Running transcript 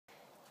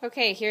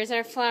Okay, here's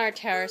our flower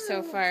tower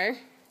so far.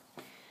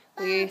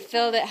 We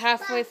filled it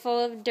halfway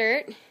full of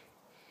dirt.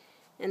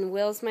 And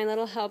Will's my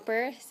little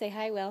helper. Say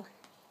hi, Will.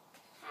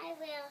 Hi,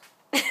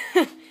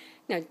 Will.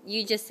 No,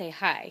 you just say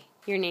hi.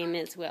 Your name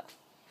is Will.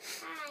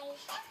 Hi.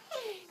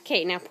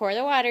 Okay, now pour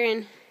the water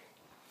in.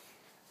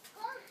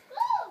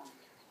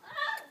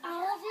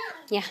 All of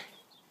it? Yeah.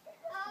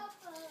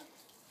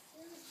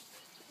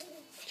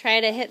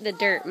 Try to hit the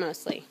dirt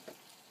mostly.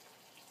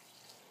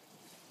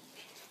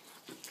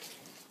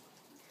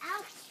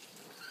 Ouch.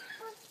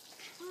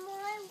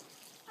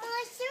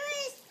 My shirt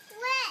is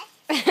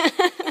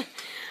wet.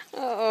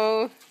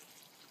 Uh-oh.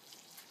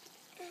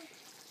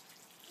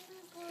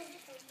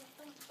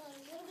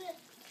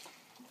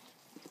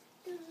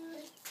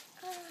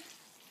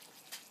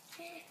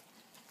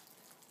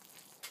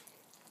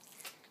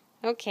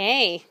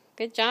 Okay,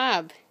 good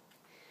job.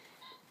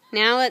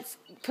 Now let's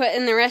put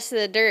in the rest of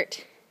the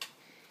dirt.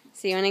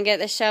 So you want to get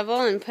the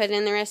shovel and put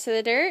in the rest of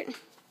the dirt?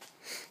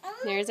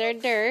 There's our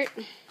dirt.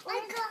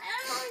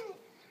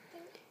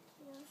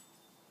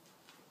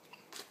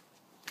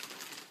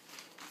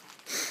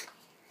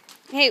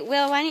 Hey,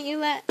 Will, why don't you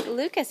let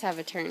Lucas have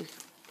a turn?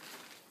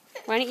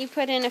 Why don't you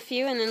put in a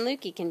few and then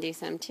Lukey can do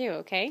some too,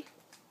 okay?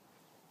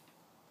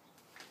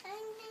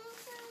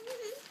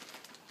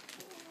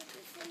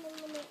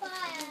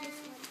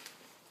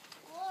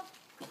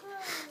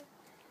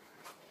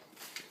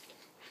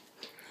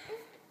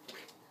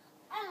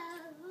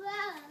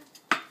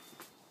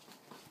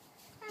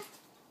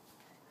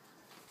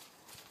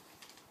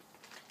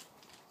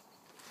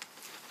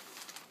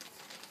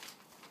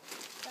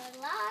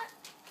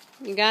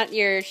 You got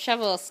your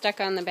shovel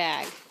stuck on the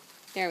bag.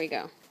 There we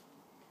go.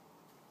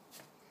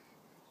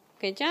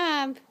 Good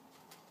job.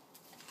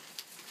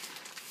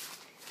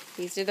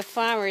 These are the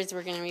flowers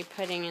we're going to be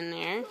putting in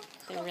there.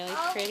 They're really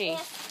pretty.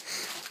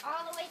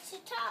 All the way to the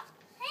top.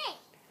 Hey,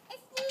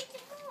 it's need to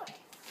more.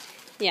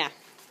 Yeah.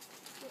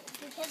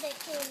 Because they're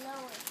too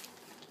low.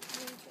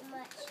 Too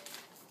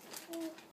much.